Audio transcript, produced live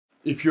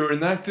If you're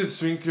an active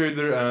swing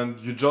trader and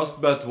you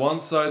just bet one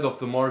side of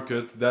the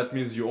market, that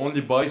means you only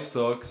buy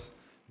stocks,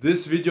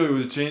 this video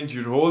will change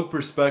your whole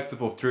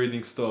perspective of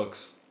trading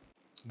stocks.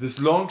 This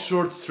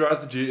long-short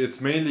strategy,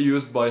 it's mainly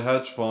used by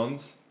hedge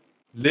funds.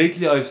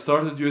 Lately I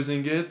started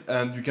using it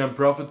and you can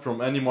profit from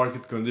any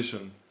market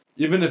condition.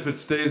 Even if it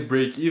stays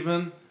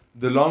break-even,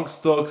 the long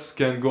stocks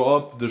can go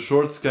up, the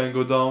shorts can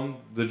go down,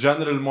 the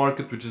general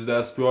market, which is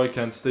the SPY,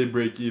 can stay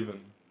break-even.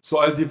 So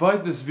I'll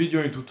divide this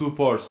video into two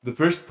parts. The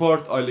first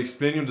part I'll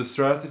explain you the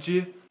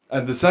strategy,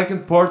 and the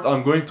second part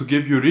I'm going to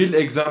give you real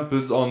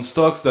examples on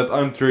stocks that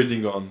I'm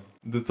trading on.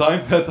 The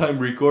time that I'm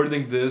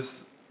recording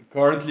this,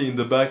 currently in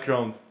the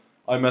background,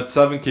 I'm at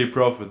 7k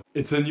profit.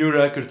 It's a new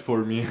record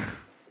for me.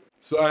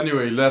 So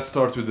anyway, let's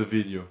start with the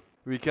video.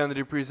 We can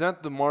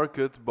represent the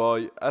market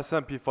by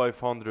S&P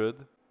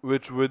 500,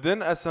 which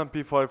within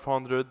S&P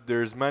 500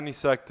 there's many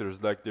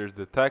sectors, like there's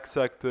the tech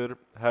sector,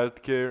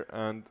 healthcare,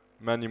 and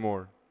many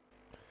more.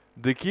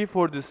 The key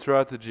for this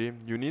strategy,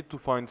 you need to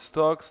find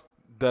stocks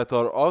that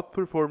are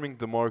outperforming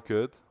the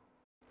market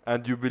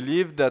and you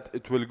believe that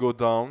it will go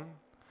down,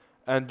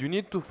 and you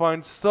need to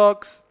find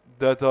stocks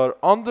that are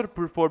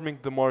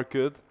underperforming the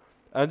market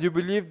and you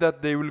believe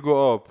that they will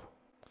go up.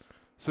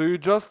 So you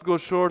just go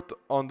short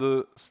on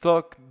the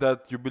stock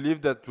that you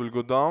believe that will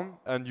go down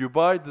and you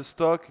buy the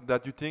stock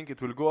that you think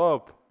it will go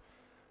up.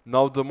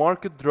 Now the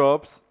market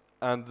drops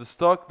and the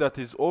stock that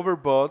is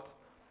overbought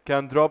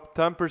can drop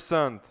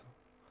 10%.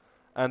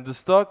 And the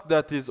stock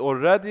that is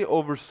already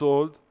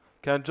oversold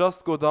can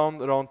just go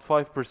down around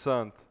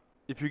 5%.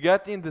 If you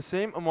get in the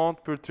same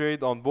amount per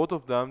trade on both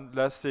of them,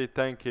 let's say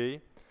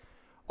 10k,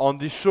 on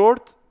the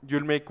short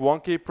you'll make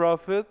 1k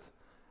profit,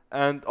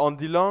 and on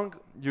the long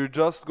you're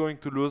just going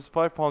to lose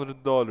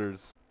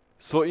 $500.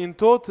 So in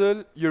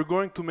total you're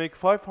going to make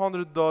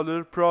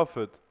 $500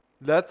 profit.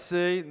 Let's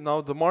say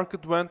now the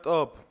market went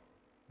up.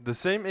 The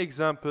same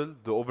example,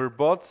 the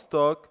overbought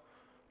stock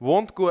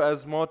won't go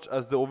as much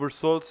as the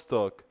oversold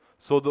stock.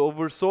 So the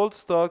oversold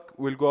stock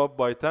will go up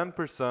by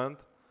 10%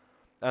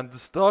 and the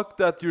stock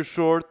that you're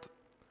short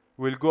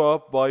will go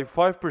up by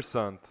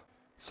 5%.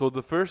 So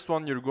the first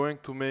one, you're going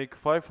to make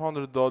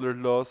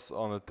 $500 loss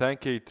on a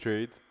 10k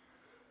trade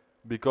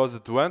because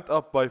it went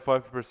up by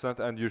 5%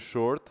 and you're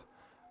short.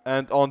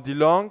 And on the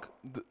long,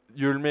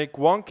 you'll make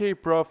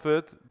 1k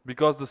profit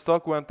because the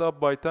stock went up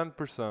by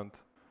 10%,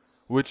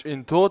 which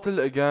in total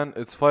again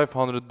it's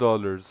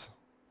 $500.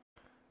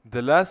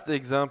 The last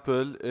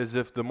example is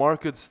if the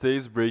market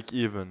stays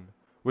break-even,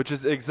 which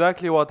is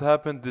exactly what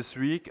happened this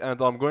week, and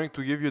I'm going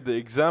to give you the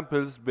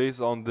examples based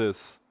on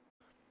this.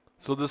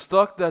 So the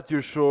stock that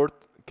you're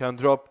short can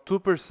drop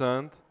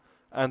 2%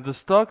 and the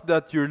stock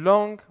that you're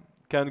long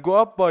can go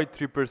up by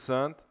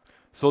 3%.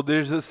 So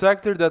there's a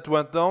sector that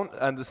went down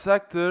and a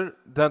sector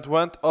that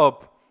went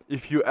up.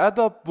 If you add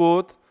up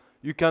both,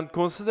 you can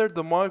consider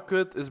the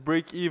market is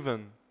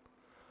break-even.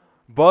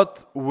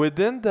 But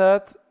within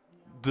that,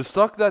 the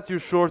stock that you're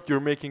short, you're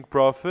making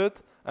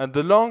profit, and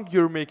the long,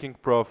 you're making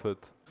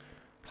profit.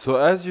 So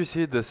as you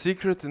see, the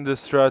secret in this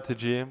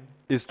strategy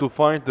is to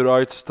find the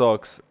right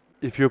stocks.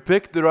 If you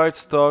pick the right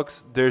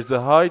stocks, there's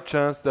a high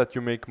chance that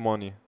you make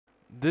money.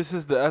 This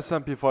is the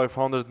S&P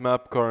 500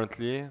 map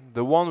currently,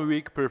 the 1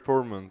 week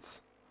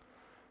performance.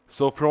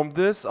 So from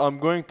this, I'm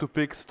going to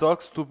pick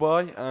stocks to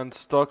buy and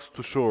stocks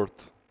to short.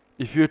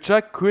 If you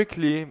check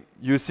quickly,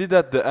 you see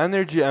that the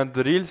energy and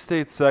the real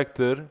estate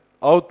sector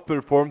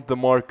outperformed the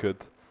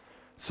market.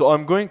 So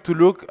I'm going to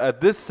look at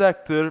this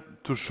sector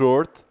to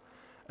short,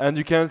 and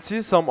you can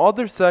see some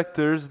other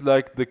sectors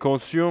like the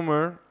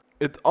consumer,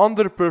 it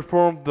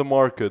underperformed the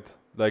market,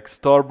 like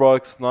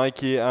Starbucks,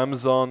 Nike,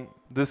 Amazon,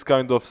 this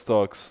kind of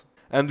stocks.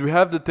 And we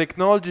have the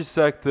technology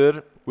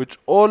sector, which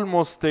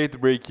almost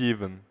stayed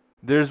break-even.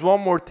 There's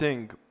one more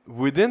thing.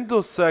 Within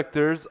those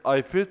sectors,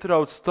 I filter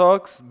out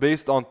stocks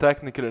based on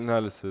technical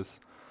analysis.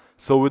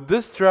 So with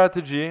this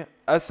strategy,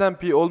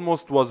 S&P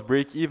almost was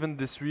break-even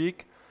this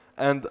week,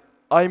 and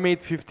I made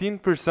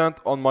 15%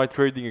 on my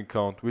trading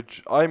account,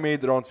 which I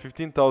made around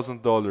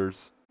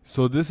 $15,000.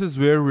 So this is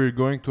where we're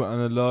going to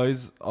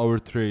analyze our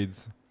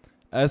trades.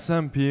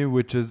 S&P,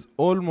 which is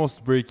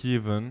almost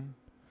break-even,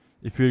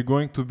 if you're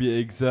going to be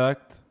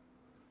exact,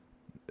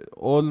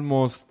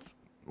 almost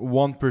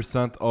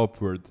 1%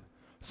 upward.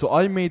 So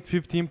I made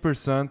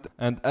 15%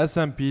 and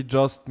S&P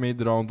just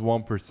made around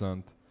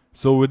 1%.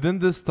 So within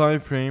this time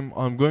frame,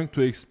 I'm going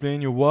to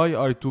explain you why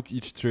I took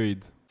each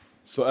trade.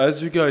 So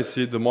as you guys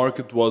see, the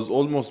market was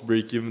almost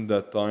break-even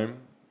that time,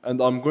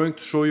 and I'm going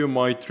to show you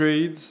my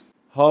trades,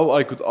 how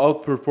I could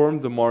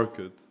outperform the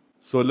market.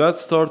 So let's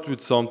start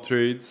with some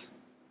trades.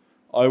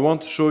 I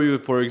want to show you,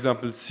 for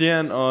example,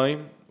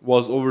 CNI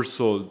was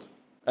oversold,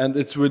 and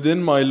it's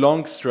within my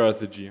long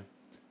strategy.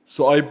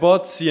 So I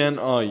bought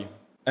CNI,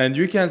 and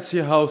you can see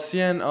how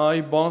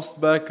CNI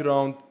bounced back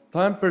around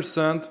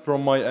 10%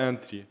 from my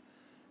entry.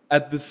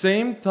 At the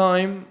same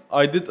time,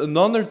 I did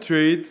another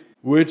trade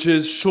which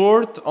is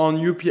short on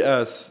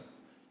UPS.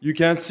 You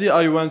can see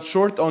I went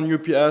short on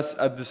UPS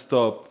at the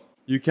stop.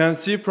 You can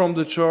see from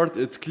the chart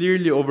it's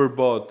clearly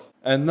overbought.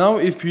 And now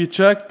if you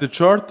check the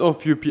chart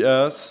of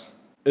UPS,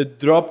 it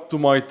dropped to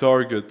my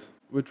target,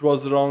 which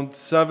was around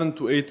 7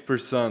 to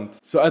 8%.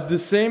 So at the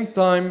same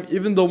time,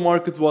 even though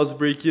market was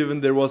break-even,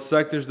 there was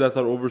sectors that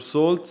are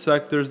oversold,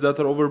 sectors that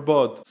are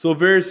overbought. So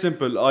very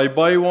simple, I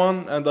buy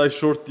one and I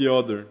short the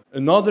other.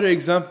 Another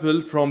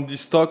example from the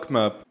stock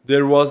map,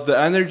 there was the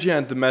energy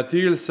and the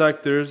material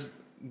sectors,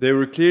 they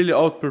were clearly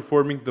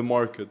outperforming the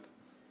market.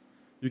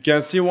 You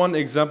can see one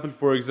example,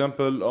 for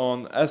example,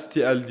 on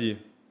STLD.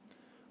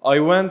 I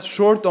went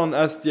short on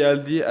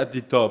STLD at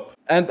the top.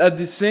 And at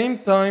the same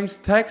time,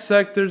 tech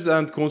sectors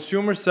and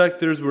consumer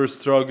sectors were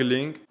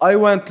struggling. I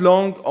went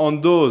long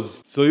on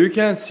those. So you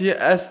can see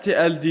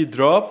STLD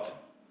dropped.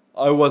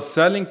 I was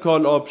selling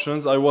call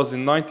options. I was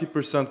in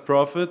 90%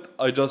 profit.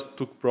 I just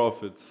took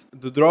profits.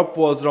 The drop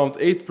was around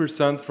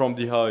 8% from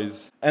the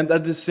highs. And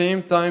at the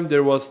same time,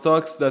 there was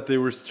stocks that they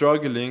were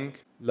struggling,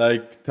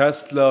 like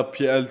Tesla,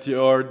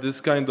 PLTR, this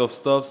kind of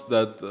stuffs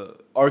that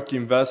ARK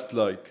Invest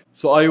like.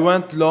 So I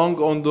went long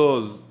on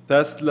those,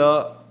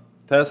 Tesla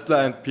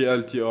and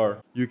PLTR.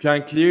 You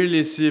can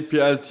clearly see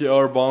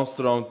PLTR bounced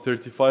around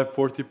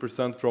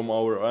 35-40% from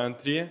our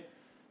entry.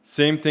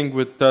 Same thing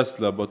with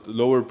Tesla, but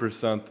lower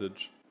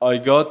percentage. I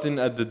got in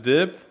at the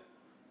dip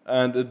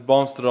and it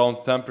bounced around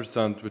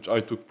 10%, which I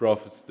took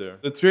profits there.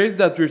 The trades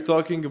that we're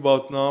talking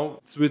about now,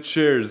 it's with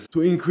shares.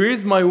 To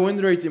increase my win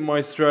rate in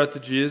my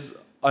strategies,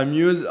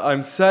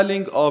 I'm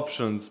selling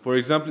options. For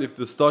example, if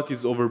the stock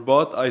is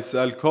overbought, I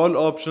sell call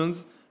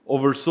options.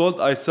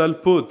 Oversold, I sell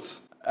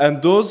puts.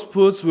 And those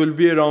puts will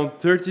be around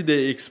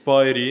 30-day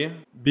expiry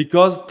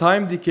because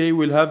time decay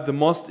will have the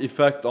most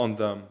effect on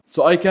them.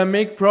 So I can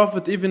make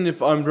profit even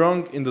if I'm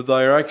wrong in the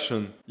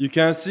direction. You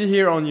can see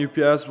here on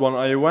UPS when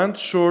I went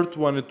short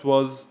when it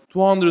was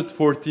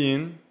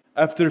 214.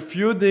 After a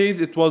few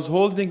days it was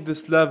holding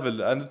this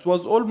level and it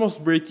was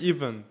almost break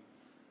even.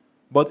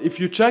 But if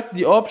you check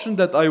the option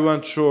that I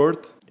went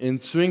short in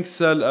swing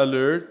sell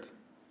alert,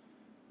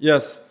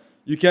 yes,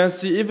 you can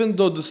see even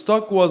though the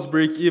stock was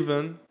break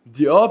even,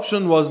 the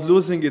option was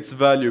losing its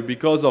value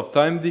because of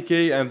time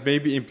decay and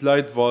maybe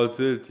implied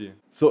volatility.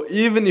 So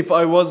even if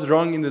I was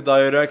wrong in the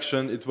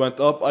direction it went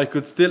up, I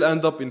could still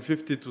end up in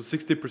 50 to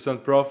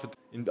 60% profit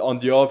on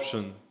the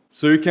option.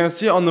 So you can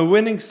see on a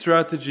winning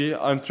strategy,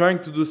 I'm trying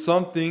to do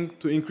something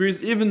to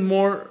increase even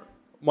more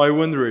my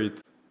win rate.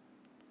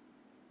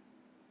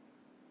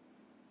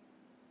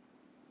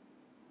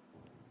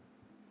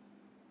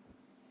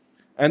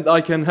 And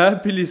I can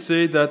happily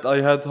say that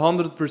I had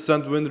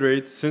 100% win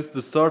rate since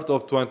the start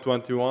of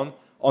 2021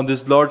 on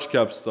these large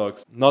cap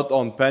stocks, not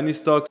on penny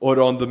stocks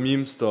or on the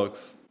meme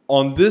stocks.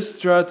 On this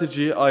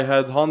strategy, I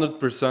had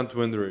 100%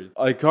 win rate.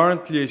 I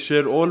currently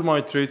share all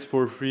my trades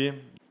for free.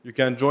 You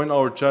can join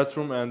our chat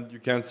room and you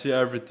can see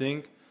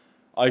everything.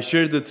 I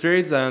share the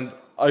trades and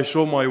I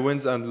show my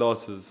wins and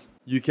losses.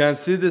 You can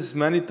see this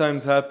many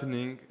times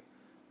happening.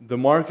 The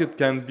market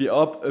can be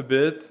up a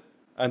bit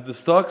and the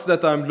stocks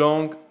that I'm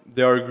long,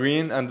 they are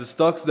green, and the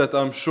stocks that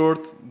I'm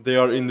short, they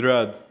are in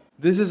red.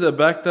 This is a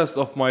backtest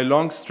of my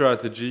long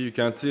strategy. You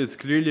can see it's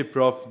clearly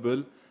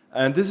profitable.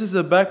 And this is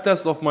a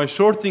backtest of my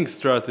shorting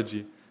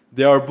strategy.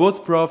 They are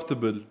both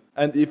profitable.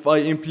 And if I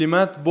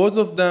implement both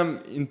of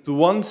them into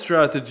one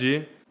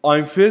strategy,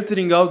 I'm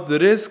filtering out the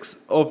risks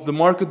of the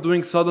market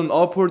doing sudden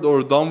upward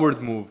or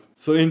downward move.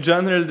 So in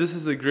general, this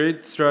is a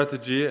great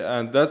strategy,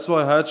 and that's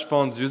why hedge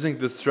funds using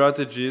the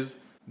strategies,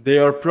 they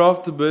are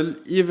profitable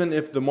even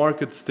if the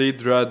market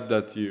stayed red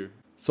that year.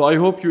 So I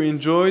hope you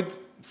enjoyed.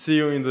 See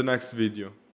you in the next video.